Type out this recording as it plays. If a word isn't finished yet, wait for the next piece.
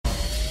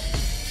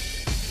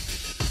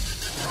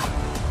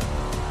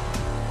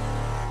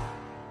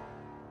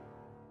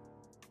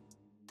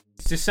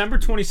December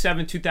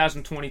 27,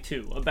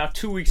 2022, about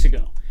 2 weeks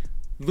ago.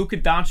 Luka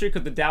Doncic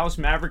of the Dallas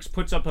Mavericks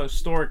puts up a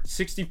historic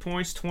 60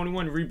 points,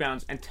 21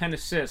 rebounds, and 10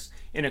 assists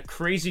in a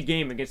crazy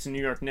game against the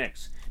New York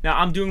Knicks. Now,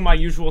 I'm doing my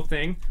usual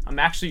thing. I'm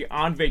actually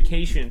on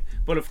vacation,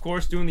 but of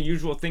course doing the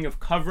usual thing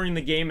of covering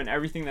the game and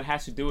everything that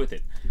has to do with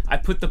it. I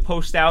put the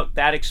post out,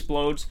 that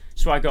explodes,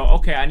 so I go,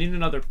 okay, I need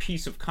another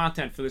piece of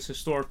content for this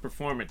historic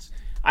performance.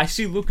 I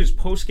see Luka's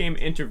post-game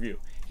interview.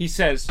 He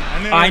says,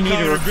 I need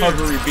a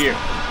recovery beer.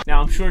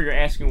 Now, I'm sure you're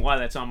asking why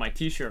that's on my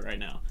t-shirt right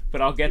now,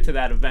 but I'll get to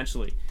that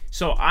eventually.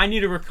 So, I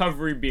need a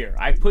recovery beer.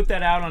 I put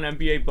that out on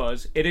NBA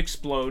Buzz. It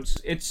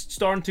explodes. It's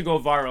starting to go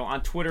viral.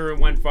 On Twitter, it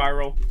went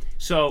viral.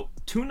 So,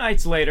 2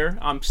 nights later,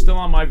 I'm still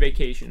on my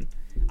vacation.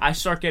 I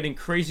start getting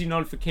crazy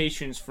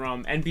notifications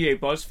from NBA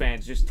Buzz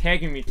fans just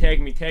tagging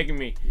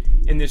me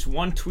in this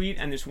one tweet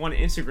and this one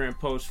Instagram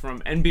post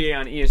from NBA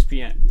on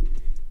ESPN.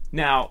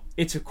 Now,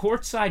 it's a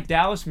courtside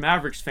Dallas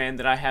Mavericks fan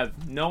that I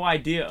have no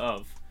idea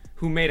of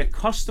who made a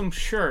custom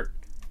shirt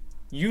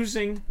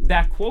using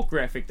that quote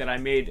graphic that I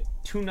made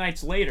 2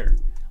 nights later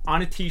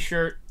on a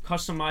t-shirt,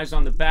 customized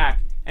on the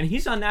back, and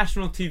he's on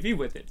national TV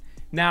with it.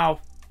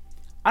 Now,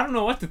 I don't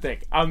know what to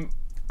think.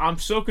 I'm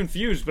so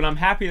confused, but I'm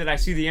happy that I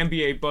see the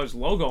NBA Buzz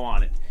logo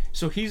on it.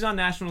 So he's on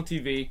national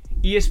TV,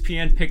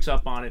 ESPN picks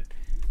up on it.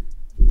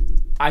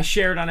 I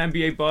share it on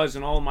NBA Buzz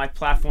and all of my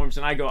platforms,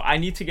 and I go, I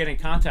need to get in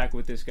contact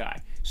with this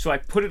guy. So I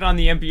put it on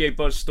the NBA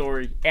Buzz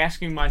story,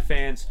 asking my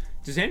fans,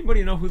 does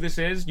anybody know who this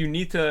is? You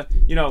need to,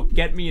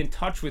 get me in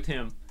touch with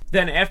him.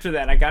 Then after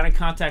that, I got in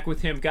contact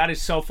with him, got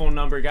his cell phone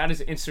number, got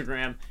his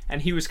Instagram,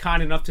 and he was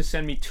kind enough to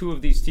send me 2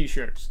 of these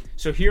t-shirts.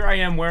 So here I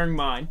am wearing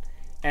mine,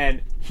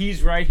 and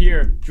he's right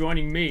here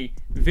joining me.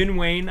 Vin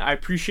Wayne, I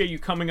appreciate you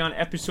coming on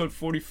episode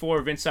 44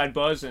 of Inside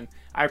Buzz, and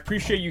I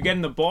appreciate you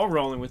getting the ball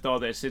rolling with all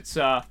this.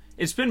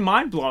 It's been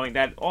mind-blowing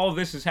that all of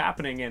this is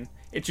happening, and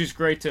it's just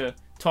great to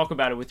talk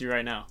about it with you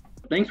right now.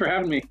 Thanks for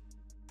having me.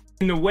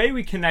 And the way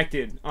we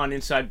connected on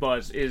Inside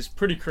Buzz is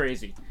pretty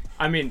crazy.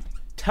 I mean,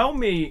 tell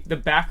me the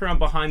background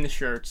behind the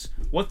shirts,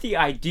 what the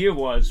idea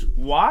was,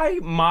 why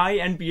my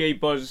NBA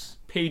Buzz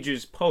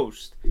pages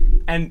post,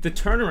 and the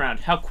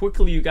turnaround, how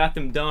quickly you got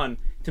them done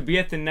to be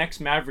at the next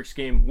Mavericks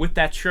game with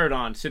that shirt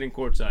on, sitting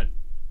courtside.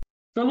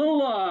 So a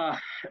little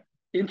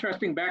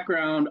interesting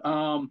background.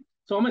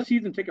 So I'm a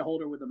season ticket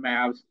holder with the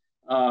Mavs,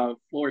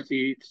 floor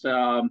seats,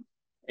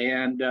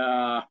 and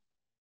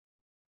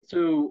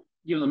so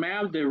the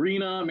Mavs, the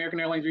arena,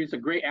 American Airlines Arena, it's a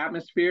great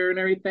atmosphere and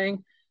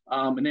everything.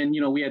 And then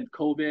we had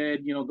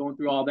COVID, going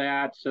through all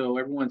that, so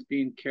everyone's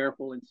being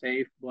careful and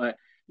safe. But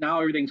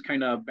now everything's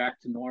kind of back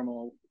to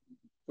normal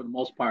for the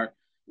most part.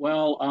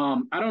 Well,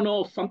 I don't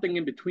know if something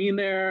in between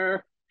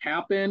there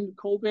happened,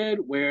 COVID,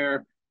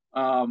 where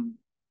I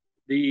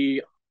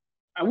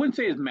wouldn't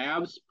say it's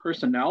Mavs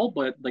personnel,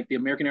 but like the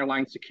American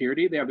Airlines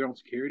security, they have their own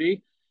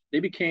security. They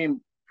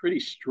became pretty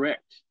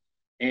strict,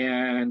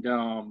 and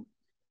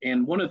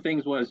one of the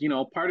things was,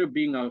 part of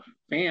being a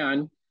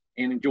fan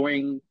and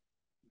enjoying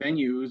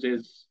venues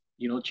is,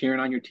 cheering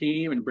on your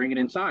team and bringing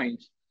in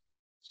signs.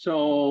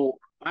 So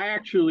I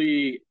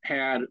actually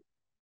had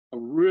a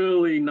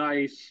really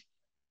nice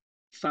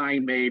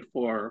sign made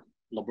for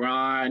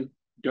LeBron,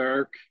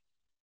 Dirk,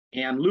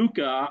 and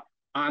Luka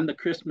on the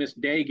Christmas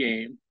Day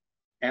game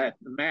at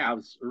the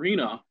Mavs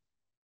arena.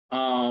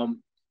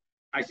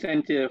 I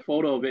sent a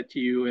photo of it to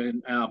you,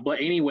 and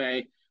but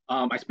anyway,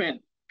 I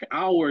spent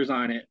hours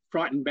on it,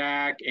 front and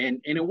back,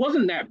 and it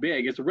wasn't that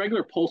big. It's a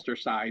regular poster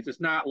size.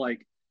 It's not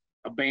like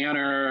a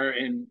banner,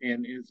 and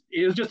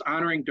it was just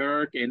honoring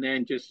Dirk, and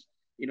then just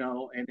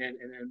and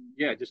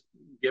then just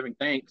giving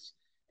thanks.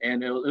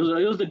 And it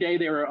was the day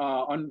they were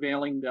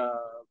unveiling the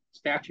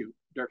statue,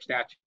 Dirk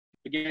statue.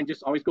 Again,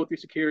 just always go through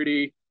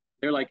security.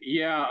 They're like,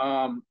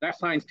 yeah, that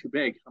sign's too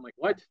big. I'm like,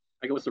 what?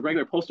 I go, it's a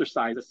regular poster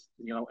size,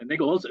 and they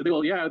go,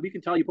 yeah, we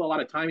can tell you put a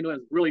lot of time into it.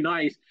 It's really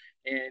nice,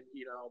 and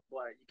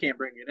but you can't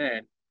bring it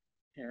in.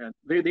 And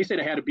they said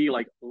it had to be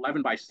like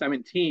 11 by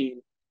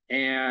 17.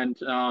 And,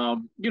 if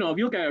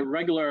you look at a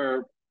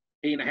regular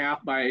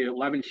 8.5 by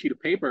 11 sheet of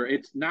paper,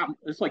 it's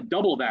like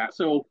double that.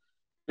 So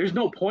there's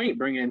no point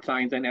bringing in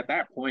signs in at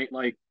that point.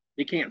 Like,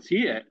 they can't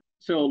see it.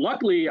 So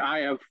luckily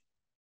I have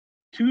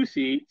 2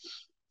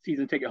 seats,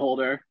 season ticket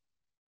holder.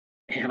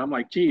 And I'm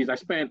like, geez, I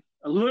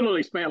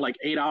literally spent like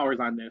 8 hours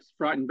on this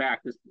front and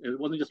back. It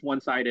wasn't just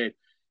one-sided.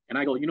 And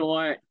I go, you know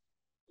what?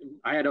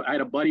 I had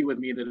a buddy with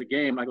me to the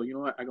game. I go, you know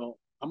what?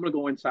 I'm going to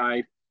go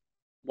inside,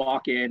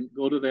 walk in,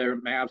 go to their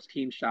Mavs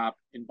team shop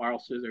and borrow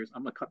scissors.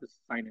 I'm going to cut this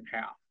sign in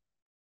half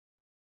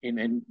and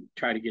then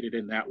try to get it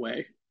in that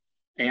way.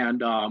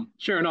 And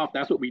sure enough,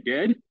 that's what we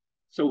did.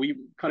 So we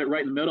cut it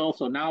right in the middle.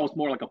 So now it's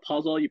more like a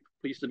puzzle you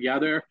piece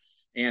together,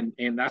 and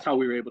that's how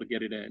we were able to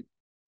get it in.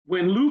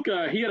 When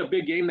Luka, he had a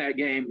big game that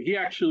game. He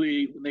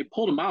actually, when they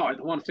pulled him out,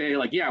 I want to say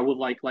with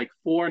like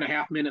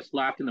 4.5 minutes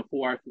left in the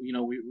fourth, we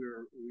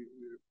were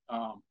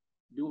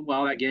doing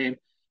well that game.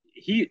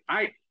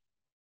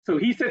 So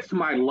he sits to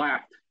my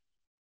left,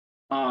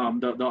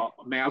 the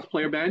Mavs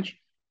player bench,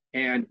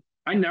 and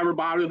I never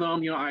bother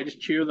them. I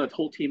just cheer the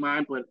whole team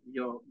on. But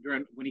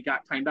during when he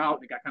got timed out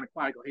and it got kind of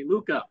quiet, I go, "Hey,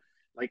 Luca,"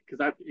 like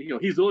because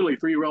he's literally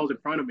 3 rows in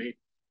front of me.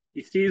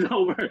 He sees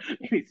over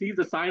and he sees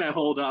the sign I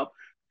hold up,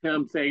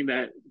 him saying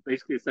that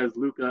basically it says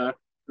Luca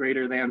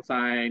greater than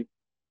sign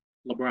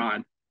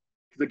LeBron.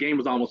 Because the game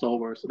was almost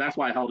over, so that's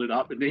why I held it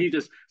up. And then he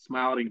just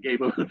smiled and gave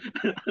a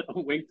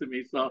wink to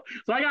me. So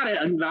I got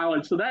to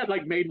acknowledge. So that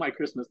like made my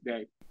Christmas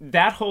day.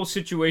 That whole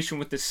situation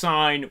with the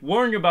sign,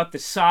 worrying about the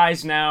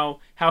size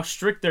now, how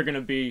strict they're going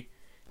to be,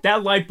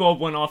 that light bulb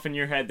went off in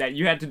your head that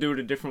you had to do it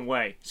a different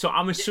way. So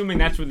I'm assuming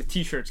that's where the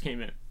t-shirts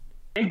came in.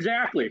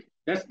 Exactly.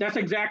 That's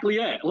exactly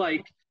it.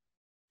 Like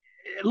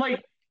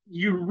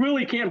you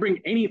really can't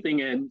bring anything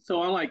in.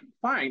 So I'm like,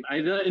 fine.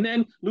 And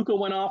then Luca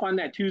went off on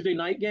that Tuesday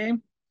night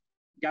game,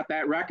 got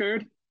that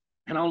record,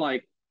 and I'm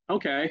like,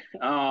 okay,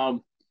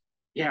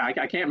 yeah,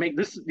 I can't make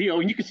this.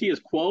 You can see his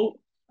quote,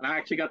 and I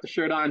actually got the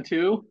shirt on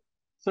too.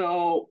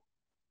 So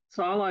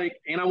so I'm like,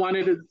 and I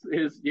wanted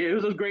his yeah, it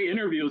was a great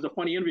interview. It was a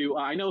funny interview.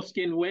 I know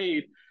Skin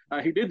Wade,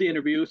 who did the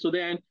interview. So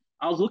then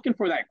I was looking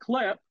for that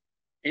clip,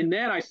 and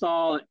then I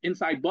saw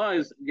Inside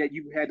Buzz that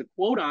you had a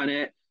quote on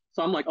it.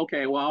 So I'm like,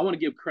 okay, well, I want to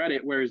give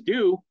credit where it's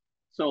due.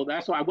 So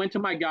that's why I went to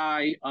my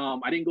guy.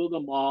 I didn't go to the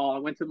mall. I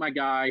went to my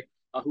guy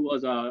who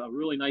was a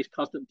really nice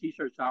custom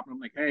T-shirt shop, and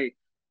I'm like, hey,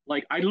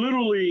 like I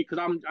literally, because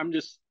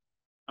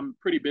I'm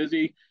pretty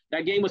busy.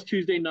 That game was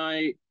Tuesday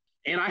night,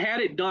 and I had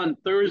it done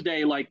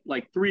Thursday, like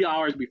 3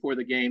 hours before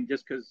the game,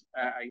 just because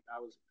I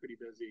was pretty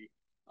busy.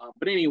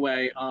 But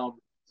anyway,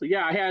 so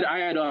yeah, I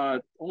had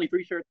only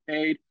 3 shirts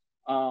made.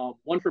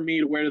 One for me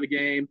to wear to the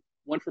game,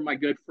 one for my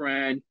good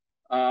friend,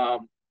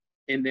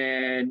 and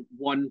then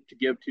one to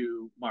give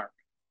to Mark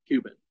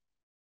Cuban.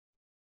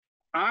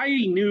 I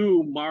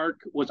knew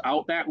Mark was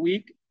out that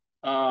week.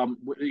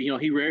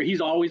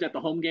 He's always at the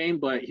home game,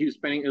 but he was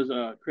spending it was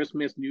a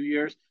Christmas, New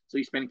Year's, so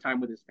he's spending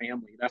time with his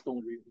family. That's the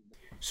only reason.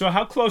 So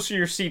how close are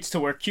your seats to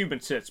where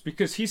Cuban sits?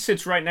 Because he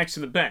sits right next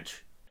to the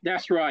bench.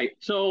 That's right.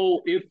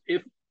 So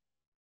if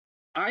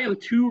I am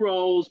 2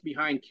 rows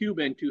behind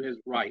Cuban to his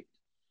right,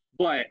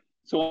 but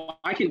so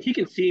he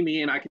can see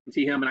me and I can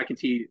see him and I can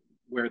see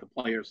where the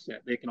players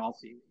sit. They can all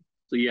see me.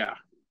 So yeah.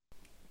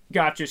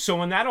 Gotcha. So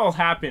when that all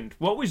happened,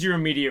 what was your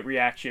immediate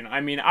reaction?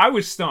 I mean, I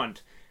was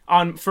stunned.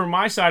 For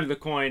my side of the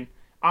coin,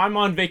 I'm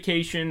on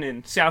vacation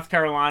in South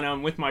Carolina.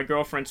 I'm with my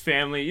girlfriend's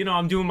family.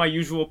 I'm doing my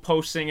usual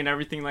posting and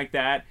everything like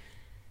that.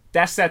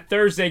 That's that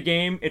Thursday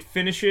game. It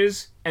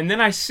finishes, and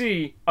then I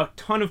see a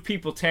ton of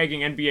people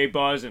tagging NBA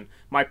Buzz and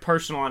my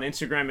personal on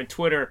Instagram and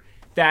Twitter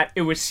that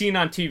it was seen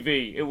on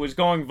TV. It was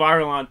going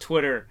viral on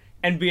Twitter.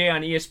 NBA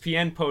on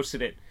ESPN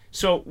posted it.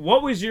 So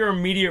what was your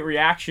immediate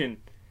reaction?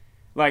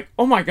 Like,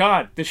 oh my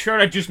God, the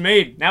shirt I just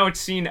made, now it's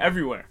seen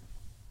everywhere.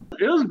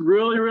 It was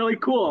really, really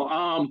cool.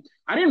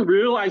 I didn't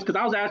realize because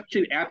I was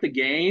actually at the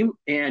game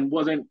and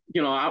wasn't,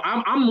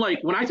 I'm like,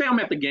 when I say I'm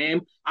at the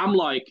game, I'm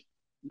like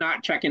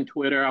not checking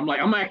Twitter.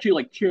 I'm actually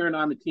like cheering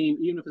on the team,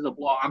 even if it's a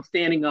blow. I'm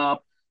standing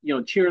up,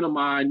 cheering them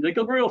on like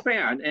a real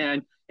fan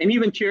and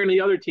even cheering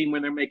the other team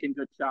when they're making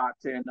good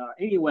shots. And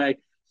anyway,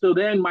 so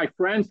then my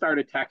friend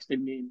started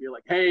texting me and be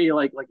like, hey,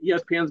 like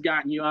ESPN's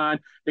gotten you on.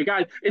 They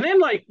got, and then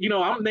like,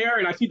 I'm there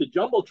and I see the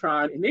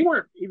Jumbotron and they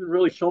weren't even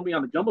really showing me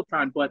on the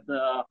Jumbotron, but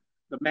the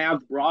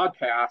Mavs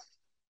broadcast,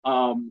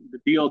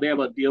 they have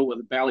a deal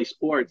with Bally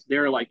Sports.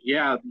 They're like,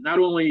 yeah, not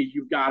only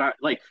you've got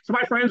so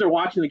my friends are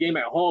watching the game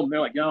at home.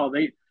 They're like, yo,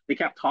 they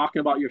kept talking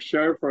about your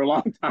shirt for a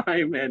long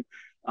time. And,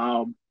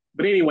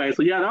 but anyway,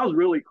 so yeah, that was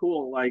really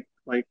cool. Like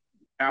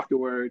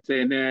afterwards.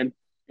 And then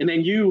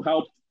you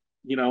helped,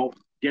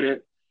 get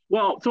it.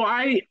 Well,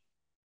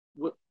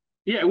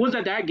 yeah, it was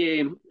at that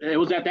game. It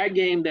was at that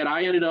game that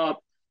I ended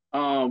up,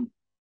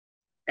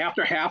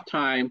 after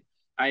halftime,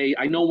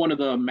 I know one of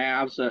the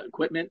Mavs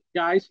equipment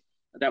guys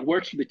that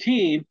works for the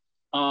team.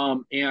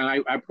 And I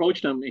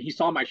approached him and he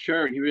saw my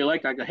shirt and he really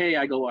liked it.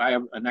 I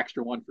have an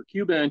extra one for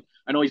Cuban.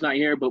 I know he's not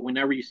here, but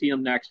whenever you see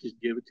him next, just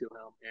give it to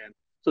him. And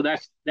so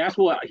that's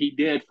what he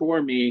did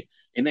for me.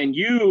 And then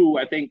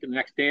I think the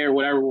next day or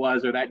whatever it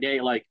was, or that day,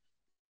 like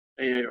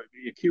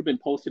Cuban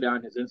posted it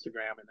on his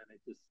Instagram and then it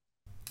just.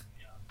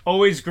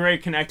 Always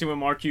great connecting with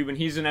Mark Cuban.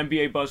 He's an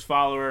NBA Buzz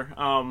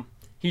follower.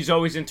 He's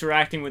always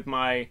interacting with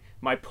my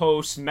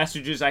posts,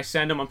 messages I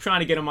send him. I'm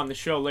trying to get him on the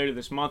show later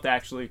this month,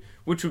 actually,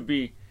 which would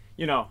be,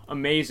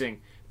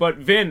 amazing. But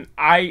Vin,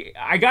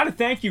 I got to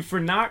thank you for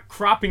not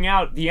cropping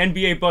out the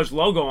NBA Buzz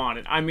logo on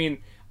it. I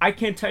mean, I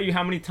can't tell you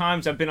how many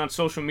times I've been on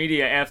social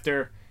media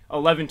after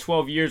 11,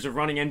 12 years of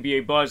running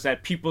NBA Buzz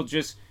that people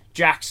just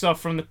jack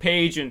stuff from the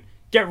page and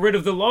get rid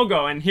of the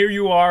logo. And here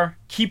you are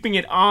keeping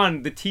it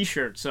on the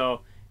T-shirt.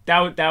 So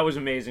that was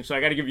amazing. So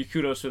I got to give you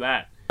kudos for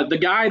that. The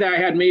guy that I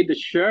had made the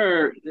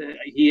shirt,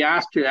 he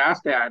asked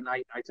that, and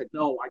I said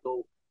no.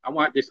 I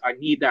want this. I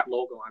need that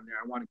logo on there.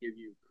 I want to give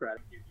you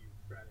credit.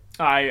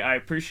 I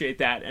appreciate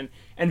that.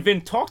 And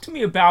Vin, talk to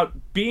me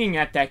about being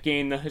at that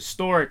game, the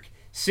historic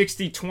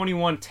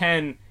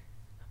 60-21-10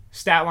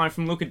 stat line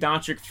from Luka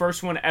Doncic,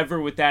 first one ever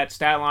with that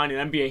stat line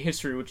in NBA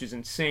history, which is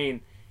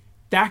insane.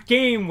 That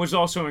game was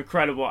also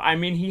incredible. I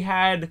mean, he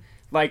had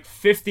like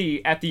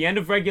 50 at the end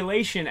of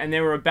regulation, and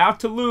they were about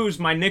to lose.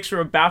 My Knicks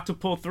were about to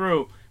pull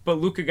through, but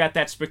Luka got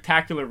that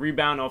spectacular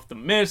rebound off the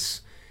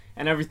miss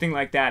and everything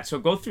like that. So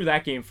go through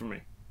that game for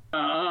me.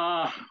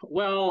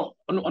 Well,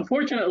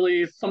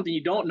 unfortunately, something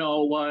you don't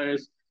know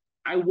was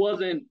I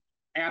wasn't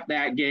at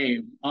that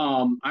game.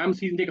 I'm a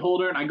season ticket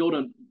holder and I go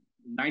to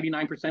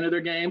 99% of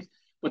their games.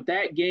 But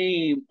that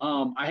game,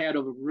 I had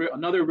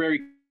another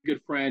very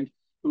good friend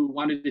who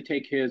wanted to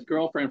take his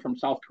girlfriend from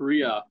South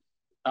Korea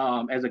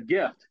as a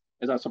gift,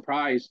 as a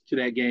surprise to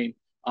that game.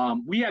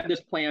 We had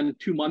this plan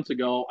 2 months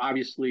ago,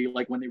 obviously,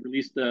 like when they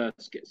released the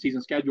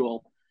season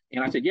schedule.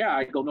 And I said, yeah,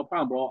 I go, no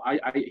problem, bro.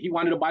 He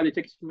wanted to buy the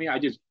tickets for me. I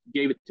just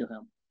gave it to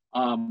him,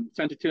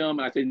 sent it to him,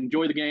 and I said,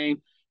 enjoy the game.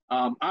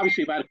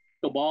 Obviously, if I had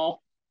the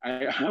ball,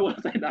 I would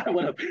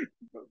have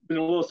been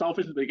a little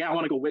selfish. Like, yeah, I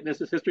want to go witness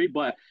this history,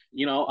 but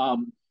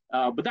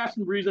but that's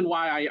the reason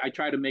why I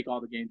try to make all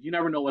the games. You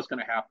never know what's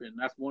going to happen.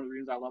 That's one of the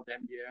reasons I love the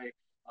NBA.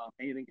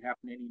 Anything can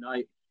happen any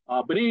night.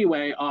 But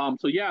anyway,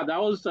 so yeah,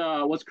 that was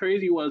what's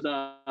crazy was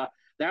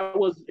that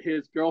was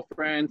his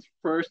girlfriend's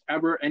first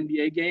ever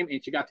NBA game,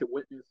 and she got to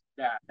witness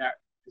that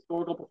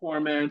historical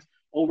performance,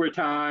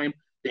 overtime,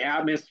 the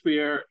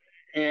atmosphere,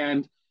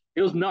 and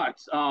it was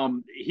nuts.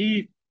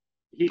 He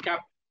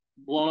kept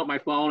blowing up my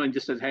phone and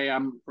just says, "Hey,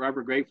 I'm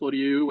forever grateful to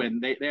you,"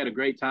 and they had a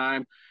great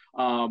time.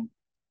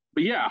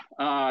 But yeah,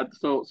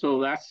 so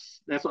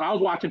that's what I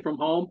was watching from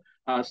home.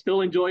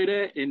 Still enjoyed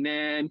it, and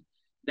then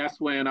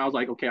that's when I was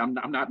like, okay, I'm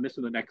not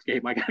missing the next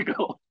game. I gotta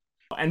go.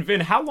 And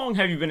Vin, how long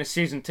have you been a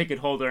season ticket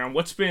holder, and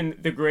what's been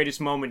the greatest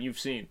moment you've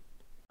seen?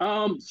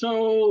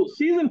 So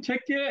season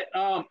ticket,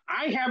 I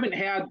haven't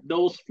had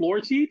those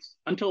floor seats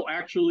until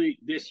actually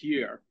this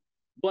year.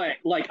 But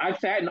like I've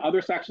sat in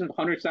other sections,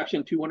 100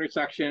 section, 200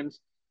 sections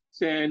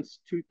since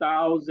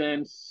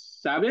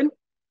 2007.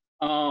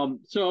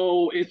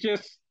 So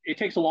it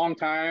takes a long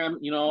time.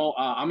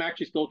 I'm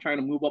actually still trying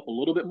to move up a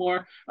little bit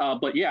more.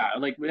 But yeah,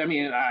 like I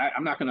mean,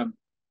 I'm not gonna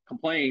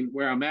complain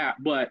where I'm at,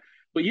 but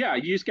yeah,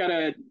 you just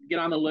gotta get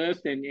on the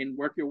list and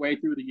work your way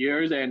through the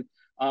years. And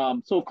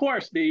so of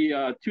course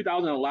the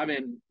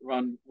 2011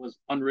 run was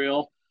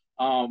unreal.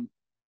 I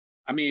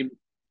mean,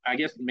 I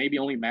guess maybe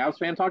only Mavs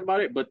fans talk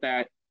about it, but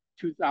that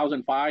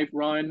 2005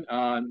 run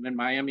in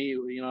Miami,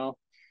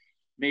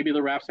 maybe the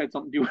refs had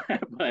something to do with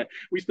it, but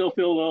we still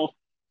feel a little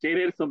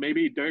jaded. So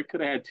maybe Dirk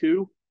could have had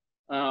two.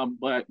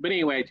 But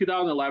anyway,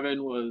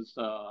 2011 was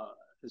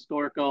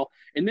historical.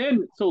 And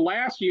then so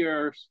last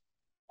year's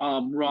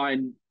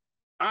run,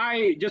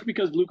 I just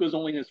because Luka was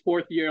only in his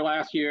fourth year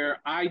last year,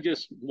 I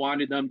just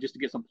wanted them just to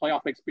get some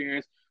playoff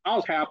experience. I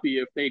was happy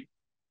if they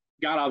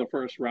got out of the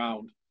first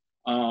round,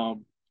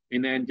 and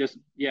then just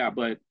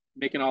but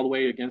making all the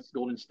way against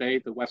Golden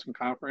State, the Western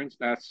Conference,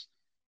 that's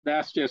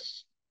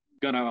just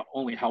gonna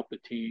only help the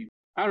team.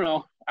 I don't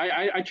know.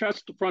 I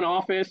trust the front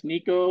office,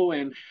 Nico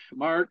and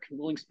Mark,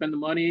 willing to spend the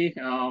money.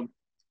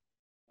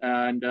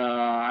 And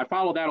I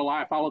follow that a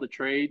lot. I follow the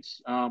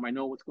trades. I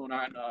know what's going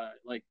on.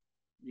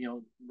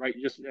 Right,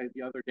 just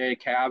the other day,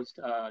 Cavs,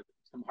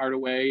 some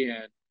Hardaway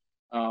and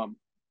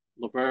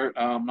Levert,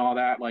 and all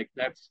that. Like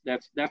that's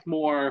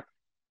more.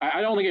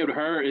 I don't think it would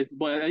hurt,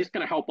 but it's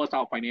going to help us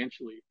out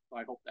financially. So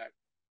I hope that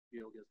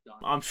deal gets done.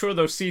 I'm sure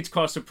those seats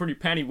cost a pretty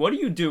penny. What do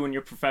you do in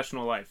your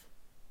professional life?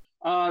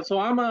 So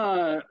I'm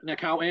an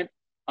accountant,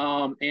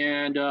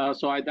 and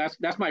so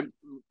that's my.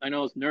 I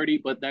know it's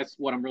nerdy, but that's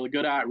what I'm really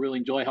good at. I really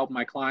enjoy helping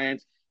my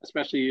clients,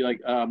 especially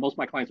like most of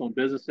my clients own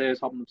businesses,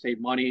 helping them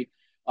save money.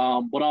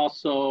 But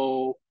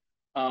also,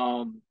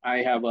 I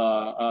have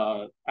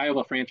a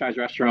franchise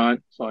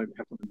restaurant, so I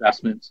have some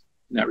investments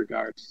in that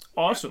regards.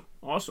 Awesome.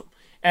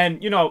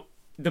 And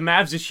the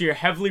Mavs this year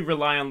heavily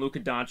rely on Luka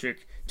Doncic.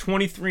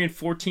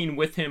 23-14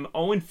 with him,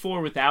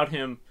 0-4 without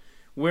him.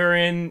 We're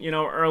in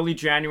early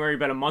January,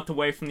 about a month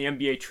away from the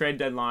NBA trade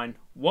deadline.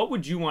 What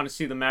would you want to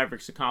see the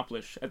Mavericks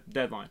accomplish at the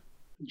deadline?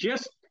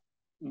 Just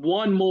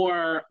one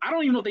more. I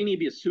don't even know if they need to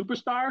be a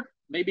superstar.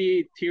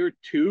 Maybe tier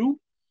 2.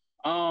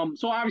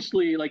 So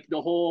obviously, like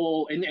the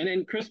whole and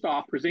then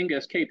Kristaps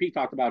Porzingis, KP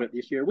talked about it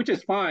this year, which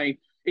is fine.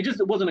 It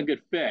wasn't a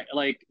good fit.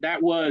 Like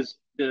that was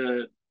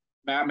the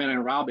Batman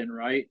and Robin,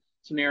 right,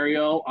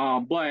 scenario.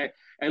 But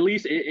at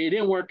least it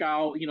didn't work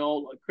out.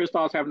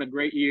 Kristaps having a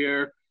great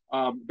year,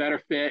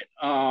 better fit.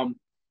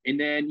 And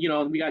then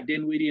we got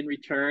Dinwiddie in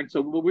return.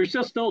 So we're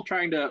still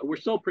trying to. We're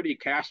still pretty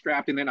cash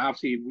strapped. And then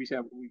obviously we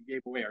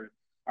gave away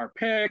our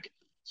pick.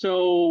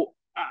 So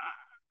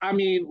I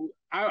mean,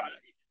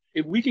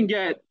 if we can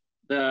get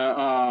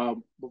the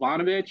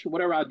Bogdanovic,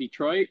 whatever, out of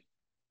Detroit,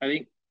 I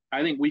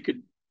think we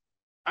could.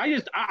 I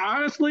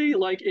honestly,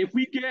 like, if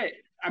we get,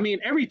 I mean,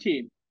 every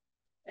team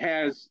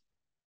has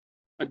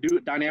a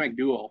dynamic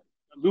duo.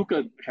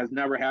 Luka has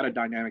never had a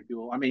dynamic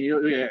duo. I mean,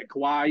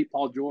 Kawhi,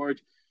 Paul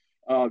George,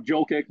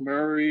 Jokic,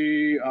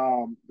 Murray,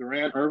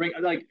 Durant, Irving.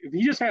 Like, if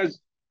he just has,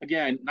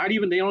 again, not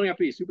even, they don't have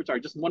to be a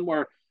superstar, just one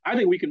more. I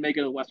think we can make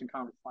it to the Western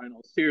Conference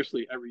Finals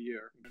seriously every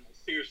year.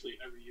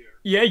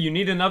 Yeah, you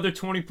need another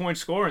 20-point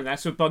scorer, and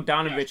that's what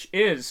Bogdanovic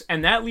is.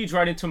 And that leads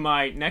right into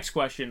my next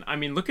question. I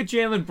mean, look at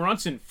Jalen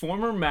Brunson,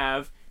 former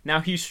Mav, Now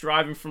he's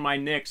striving for my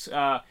Knicks.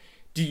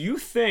 Do you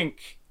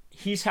think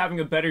he's having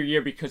a better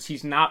year because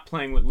he's not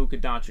playing with Luka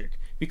Doncic?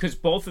 Because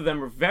both of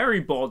them are very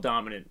ball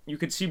dominant. You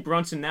could see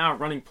Brunson now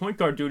running point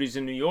guard duties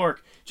in New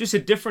York, just a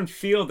different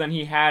feel than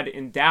he had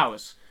in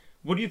Dallas.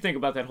 What do you think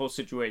about that whole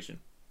situation?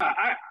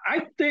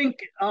 I think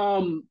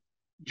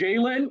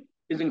Jalen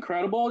is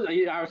incredible.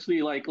 He obviously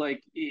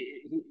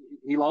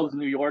he loves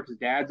New York. His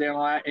dad's there a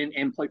lot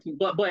and play team,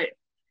 but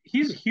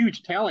he's a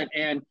huge talent,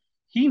 and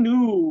he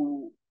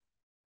knew.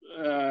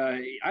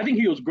 I think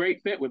he was a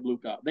great fit with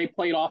Luka. They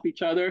played off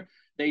each other.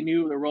 They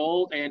knew the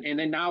roles, and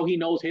then now he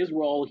knows his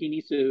role.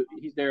 He's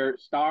their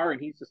star, and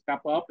he needs to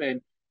step up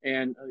and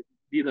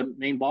be the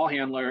main ball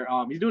handler.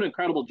 He's doing an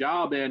incredible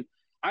job, and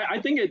I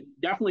think it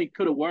definitely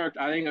could have worked.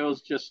 I think it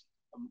was just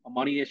a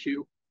money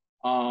issue.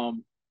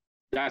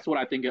 That's what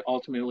I think it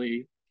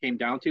ultimately came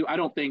down to. I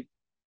don't think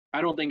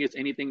it's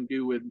anything to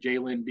do with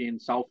Jalen being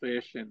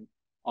selfish and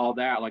all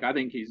that. Like, I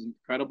think he's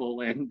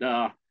incredible, and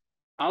I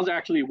was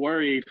actually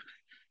worried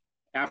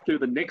after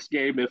the Knicks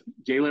game if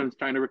Jalen was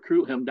trying to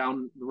recruit him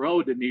down the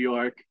road to New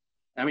York.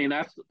 I mean,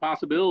 that's a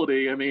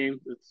possibility. I mean,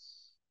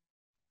 it's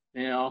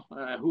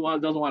who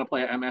doesn't want to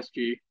play at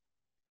MSG?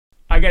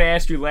 I got to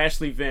ask you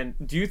lastly, Vin,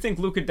 do you think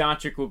Luka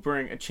Doncic will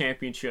bring a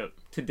championship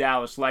to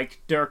Dallas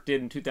like Dirk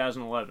did in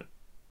 2011?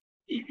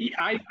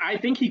 I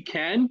think he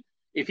can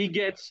if he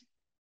gets,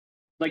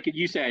 like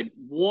you said,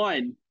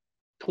 one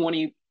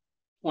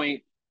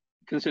 20-point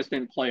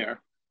consistent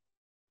player.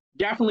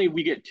 Definitely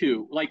we get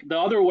two. Like, the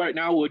other right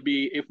now would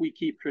be if we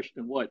keep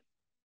Christian Wood,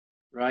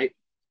 right?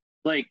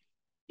 Like,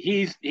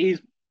 he's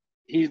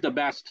the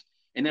best.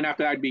 And then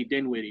after that would be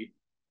Dinwiddie.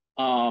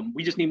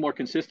 We just need more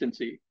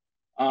consistency.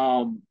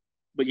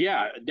 But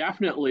yeah,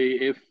 definitely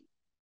if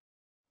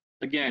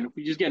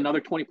we just get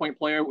another 20-point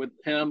player with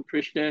him,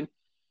 Christian,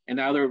 and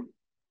the other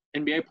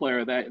NBA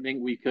player, that I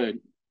think we could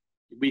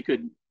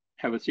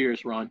have a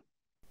serious run.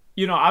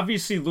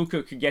 Obviously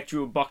Luka could get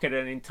you a bucket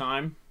at any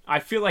time. I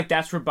feel like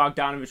that's where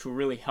Bogdanovich will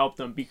really help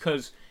them,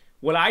 because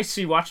what I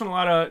see watching a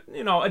lot of,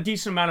 a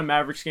decent amount of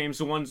Mavericks games,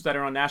 the ones that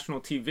are on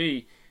national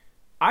TV,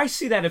 I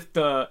see that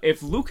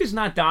if Luka's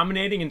not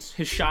dominating and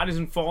his shot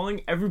isn't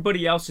falling,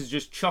 everybody else is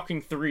just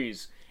chucking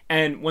threes.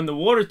 And when the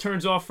water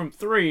turns off from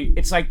three,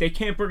 it's like they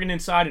can't bring it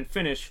inside and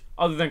finish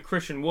other than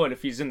Christian Wood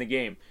if he's in the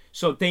game.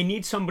 So they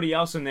need somebody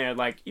else in there,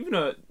 like even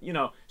a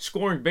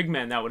scoring big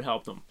man that would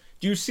help them.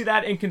 Do you see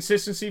that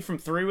inconsistency from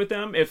three with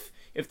them? If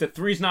the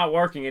three's not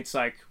working, it's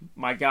like,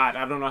 my God,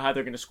 I don't know how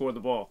they're going to score the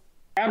ball.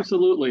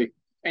 Absolutely.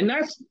 And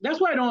that's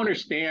what I don't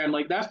understand.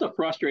 Like, that's the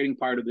frustrating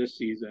part of this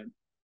season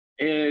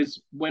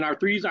is when our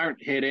threes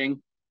aren't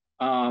hitting,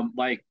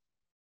 like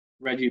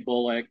Reggie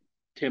Bullock,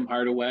 Tim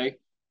Hardaway,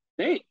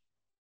 they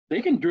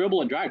can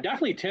dribble and drive.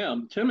 Definitely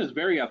Tim. Tim is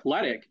very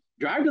athletic.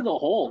 Drive to the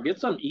hole, get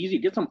some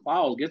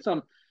fouls,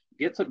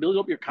 build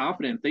up your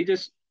confidence. They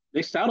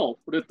settle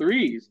for the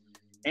threes.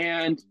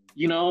 And,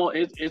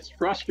 it's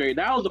frustrating.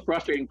 That was the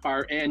frustrating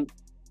part. And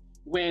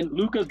when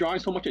Luka's drawing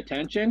so much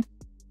attention,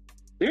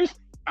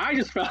 I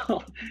just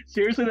felt,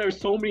 seriously, there's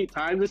so many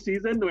times this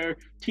season where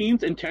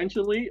teams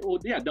intentionally,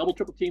 double,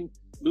 triple team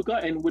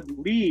Luka and would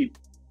leave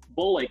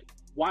Bullock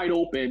wide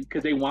open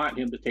because they want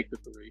him to take the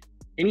three.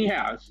 And he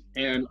has.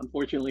 And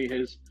unfortunately,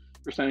 his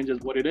percentage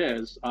is what it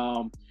is.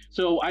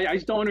 So I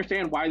just don't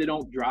understand why they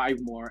don't drive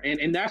more.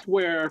 And that's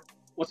where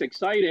what's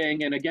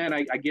exciting, and again,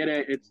 I get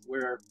it,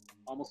 we're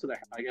almost to the,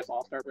 I guess,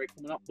 All-Star break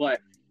coming up,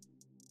 but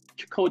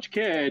Coach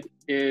Kidd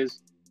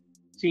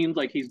seems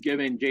like he's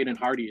giving Jaden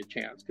Hardy a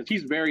chance because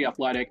he's very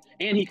athletic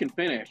and he can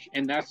finish.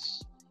 And I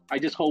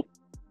just hope,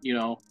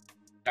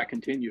 that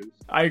continues.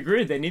 I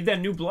agree. They need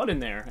that new blood in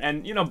there.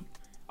 And,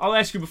 I'll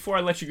ask you before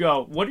I let you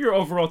go, what are your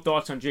overall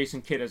thoughts on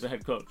Jason Kidd as a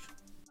head coach?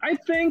 I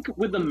think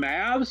with the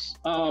Mavs,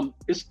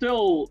 it's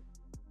still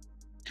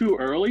too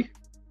early.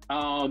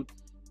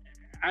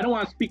 I don't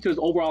want to speak to his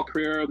overall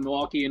career of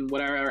Milwaukee and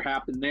whatever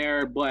happened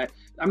there, but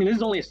I mean, this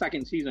is only a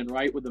second season,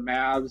 right, with the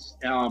Mavs.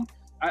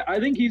 I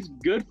think he's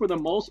good for the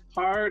most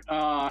part.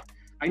 I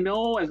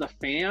know as a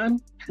fan,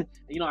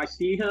 I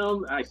see him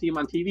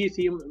on TV,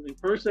 see him in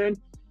person.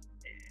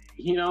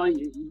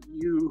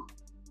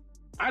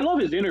 I love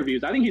his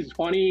interviews. I think he's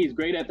funny. He's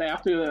great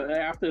after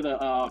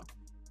the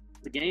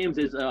games,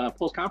 his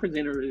post-conference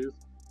interviews.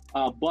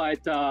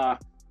 But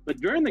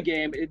during the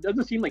game, it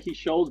doesn't seem like he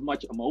shows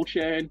much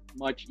emotion,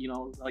 we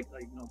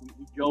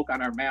joke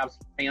on our Mavs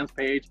fans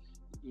page,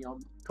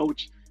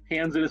 coach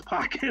hands in his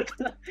pocket,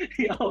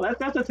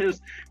 that's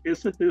just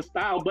his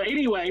style. But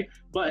anyway,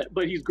 but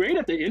he's great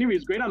at the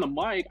interviews, great on the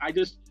mic. I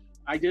don't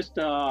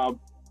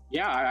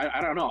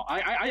know.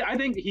 I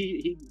think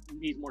he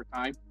needs more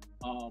time.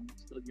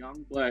 Still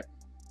young, but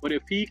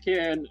if he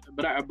can,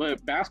 but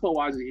basketball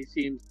wise, he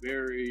seems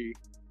very,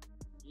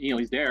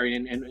 he's there,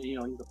 and he's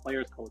a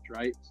player's coach,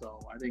 right? So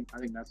I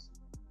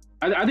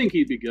think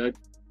he'd be good.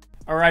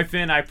 All right,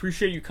 Vin, I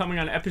appreciate you coming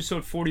on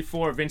episode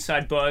 44 of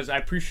Inside Buzz. I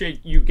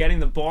appreciate you getting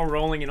the ball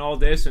rolling in all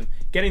this and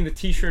getting the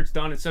t-shirts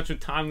done in such a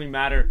timely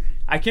manner.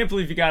 I can't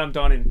believe you got them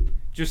done in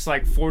just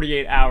like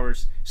 48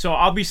 hours. So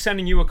I'll be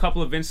sending you a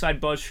couple of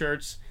Inside Buzz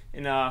shirts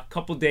in a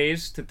couple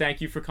days to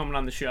thank you for coming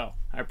on the show.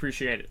 I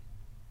appreciate it.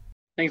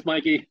 Thanks,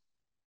 Mikey.